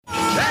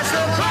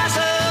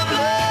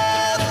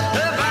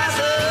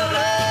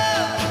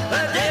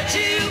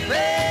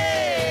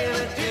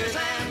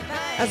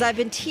As I've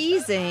been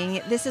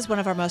teasing, this is one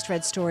of our most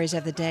read stories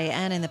of the day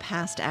and in the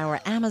past hour.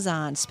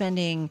 Amazon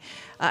spending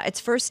its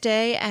first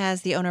day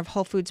as the owner of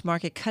Whole Foods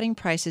Market, cutting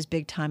prices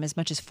big time, as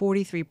much as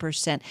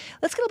 43%.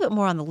 Let's get a little bit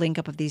more on the link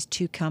up of these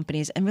two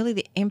companies and really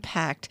the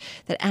impact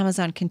that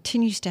Amazon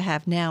continues to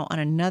have now on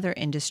another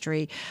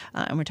industry.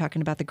 And we're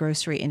talking about the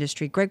grocery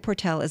industry. Greg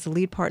Portell is the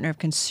lead partner of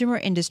consumer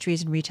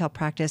industries and retail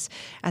practice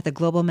at the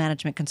global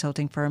management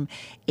consulting firm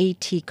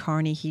A.T.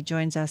 Kearney. He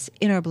joins us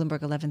in our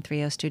Bloomberg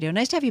 1130 studio.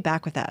 Nice to have you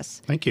back with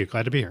us. Thank you.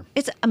 Glad to be here.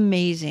 It's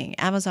amazing.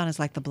 Amazon is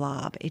like the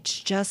blob. It's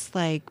just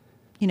like,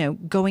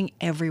 going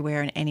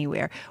everywhere and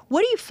anywhere.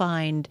 What do you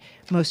find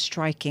most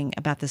striking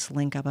about this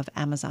link up of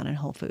Amazon and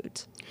Whole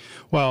Foods?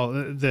 Well,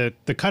 the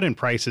cut in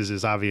prices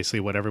is obviously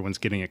what everyone's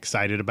getting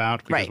excited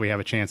about because we have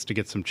a chance to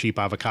get some cheap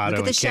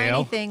avocado and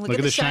kale. Look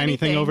at the shiny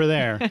thing over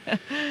there.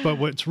 But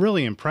what's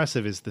really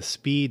impressive is the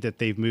speed that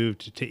they've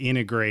moved to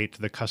integrate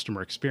the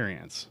customer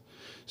experience.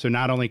 So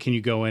not only can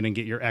you go in and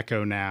get your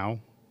Echo now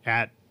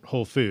at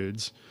Whole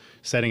Foods,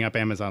 setting up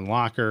Amazon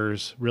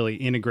lockers, really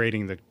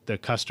integrating the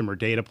customer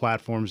data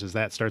platforms as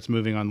that starts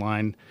moving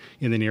online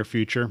in the near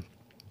future.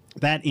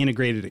 That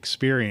integrated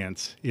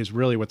experience is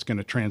really what's going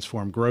to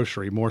transform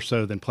grocery more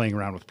so than playing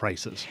around with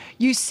prices.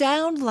 You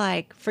sound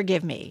like,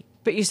 forgive me,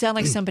 but you sound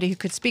like somebody who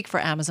could speak for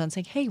Amazon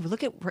saying, hey,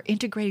 we're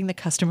integrating the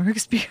customer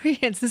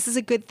experience. This is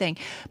a good thing.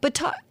 But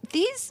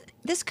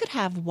this could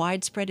have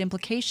widespread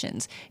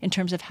implications in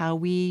terms of how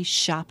we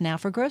shop now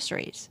for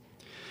groceries.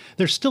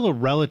 They're still a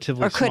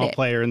relatively small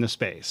player in the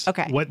space.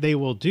 Okay. What they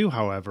will do,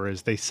 however,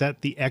 is they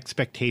set the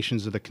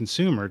expectations of the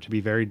consumer to be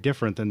very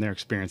different than they're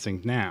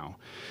experiencing now.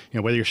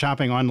 Whether you're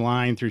shopping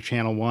online through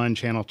Channel 1,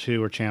 Channel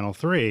 2, or Channel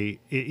 3,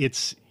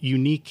 it's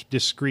unique,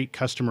 discrete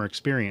customer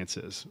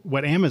experiences.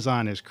 What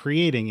Amazon is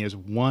creating is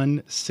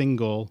one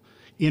single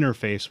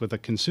interface with a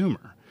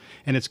consumer.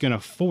 And it's going to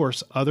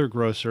force other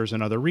grocers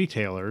and other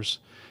retailers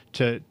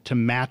to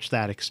match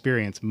that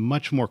experience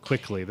much more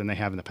quickly than they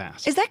have in the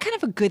past. Is that kind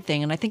of a good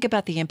thing? And I think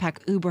about the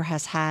impact Uber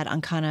has had on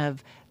kind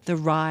of the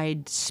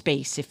ride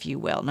space, if you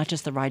will, not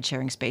just the ride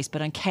sharing space, but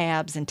on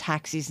cabs and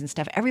taxis and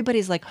stuff.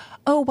 Everybody's like,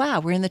 oh, wow,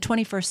 we're in the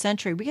 21st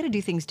century. We got to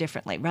do things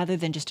differently rather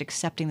than just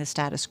accepting the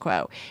status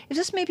quo. Is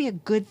this maybe a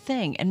good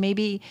thing? And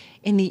maybe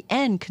in the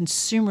end,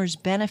 consumers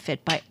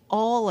benefit by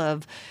all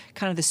of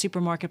kind of the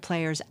supermarket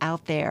players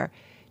out there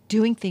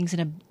doing things in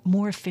a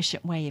more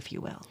efficient way, if you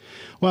will.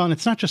 Well, and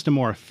it's not just a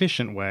more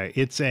efficient way,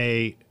 it's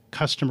a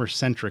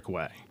customer-centric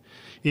way.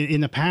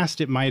 In the past,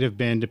 it might have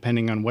been,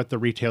 depending on what the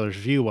retailer's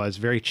view was,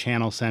 very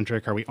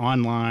channel-centric. Are we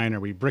online? Are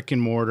we brick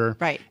and mortar?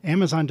 Right.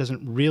 Amazon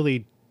doesn't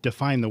really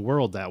define the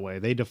world that way.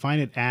 They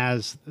define it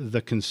as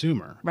the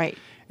consumer. Right.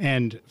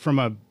 And from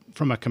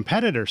a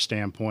competitor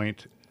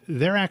standpoint,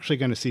 they're actually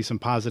going to see some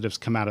positives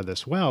come out of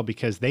this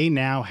because they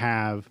now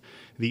have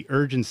the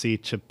urgency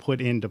to put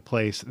into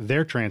place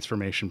their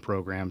transformation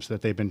programs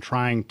that they've been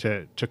trying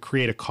to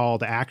create a call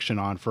to action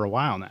on for a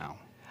while now.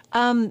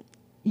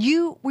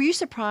 Were you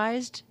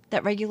surprised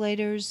that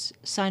regulators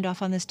signed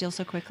off on this deal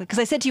so quickly? Because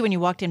I said to you when you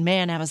walked in,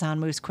 man, Amazon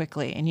moves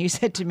quickly. And you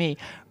said to me,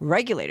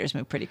 regulators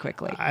move pretty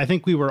quickly. I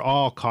think we were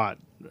all caught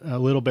a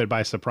little bit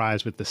by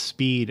surprise with the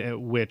speed at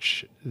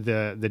which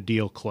the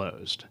deal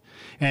closed.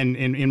 And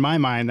in my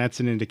mind,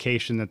 that's an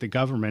indication that the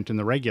government and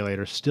the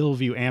regulators still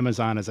view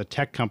Amazon as a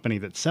tech company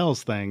that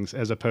sells things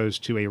as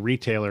opposed to a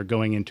retailer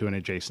going into an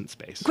adjacent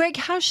space. Greg,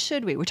 how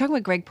should we? We're talking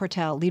with Greg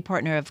Portell, lead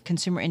partner of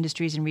consumer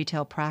industries and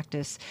retail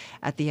practice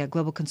at the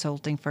global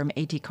consulting firm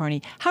A.T.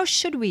 Kearney. How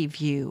should we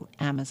view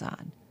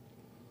Amazon?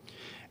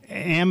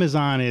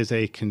 Amazon is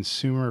a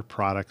consumer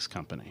products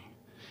company.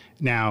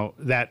 Now,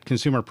 that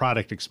consumer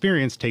product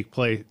experience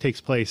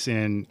takes place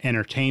in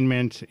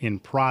entertainment, in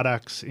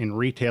products, in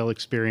retail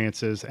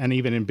experiences, and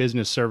even in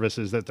business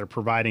services that they're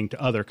providing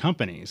to other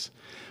companies.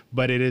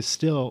 But it is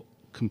still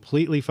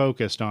completely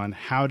focused on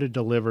how to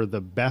deliver the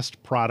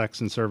best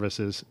products and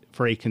services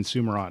for a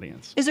consumer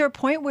audience. Is there a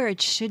point where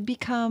it should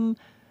become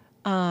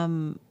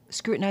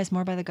scrutinized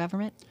more by the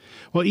government?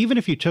 Well, even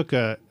if you took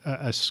a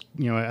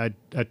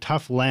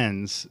tough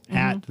lens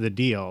at the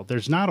deal,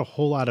 there's not a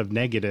whole lot of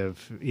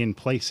negative in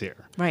place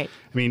here. Right.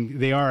 I mean,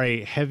 they are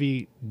a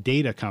heavy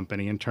data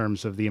company in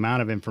terms of the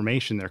amount of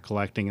information they're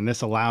collecting, and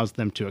this allows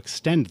them to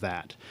extend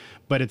that.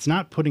 But it's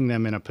not putting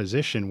them in a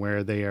position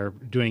where they are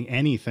doing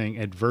anything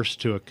adverse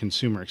to a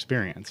consumer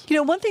experience.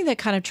 One thing that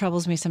kind of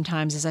troubles me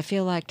sometimes is I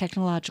feel like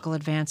technological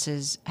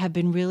advances have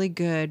been really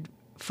good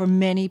for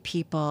many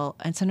people,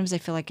 and sometimes I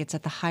feel like it's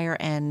at the higher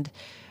end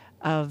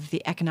of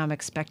the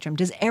economic spectrum.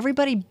 Does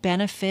everybody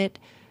benefit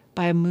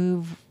by a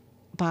move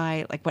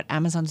by like what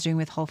Amazon's doing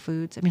with Whole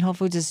Foods? I mean, Whole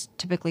Foods is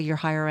typically your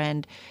higher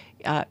end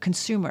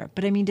consumer,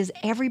 but I mean, does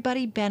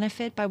everybody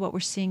benefit by what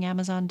we're seeing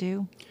Amazon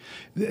do?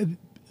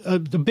 A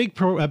big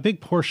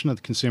portion of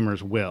the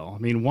consumers will.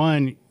 I mean,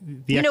 one,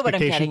 the expectation, what I'm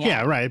getting at.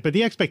 Yeah, right. But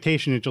the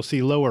expectation is you'll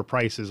see lower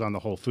prices on the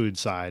Whole Foods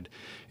side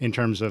in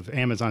terms of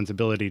Amazon's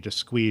ability to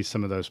squeeze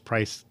some of those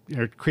price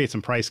or create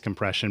some price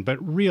compression. But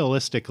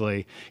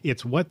realistically,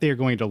 it's what they're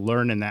going to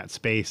learn in that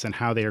space and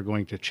how they are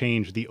going to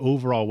change the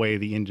overall way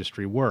the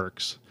industry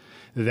works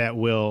that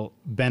will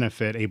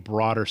benefit a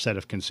broader set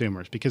of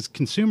consumers, because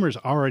consumers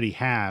already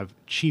have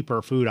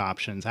cheaper food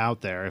options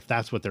out there if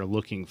that's what they're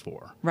looking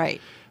for.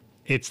 Right.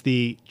 It's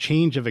the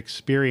change of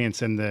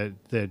experience and the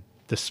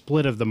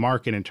split of the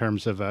market in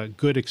terms of a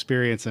good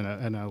experience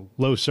and a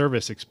low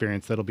service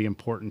experience that'll be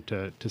important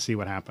to see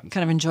what happens.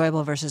 Kind of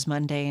enjoyable versus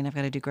mundane. I've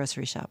got to do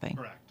grocery shopping.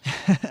 Correct.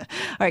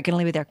 All right, going to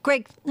leave it there.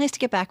 Greg, nice to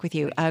get back with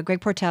you.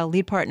 Greg Portell,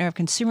 lead partner of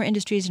consumer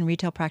industries and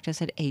retail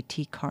practice at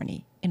A.T.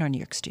 Kearney in our New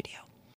York studio.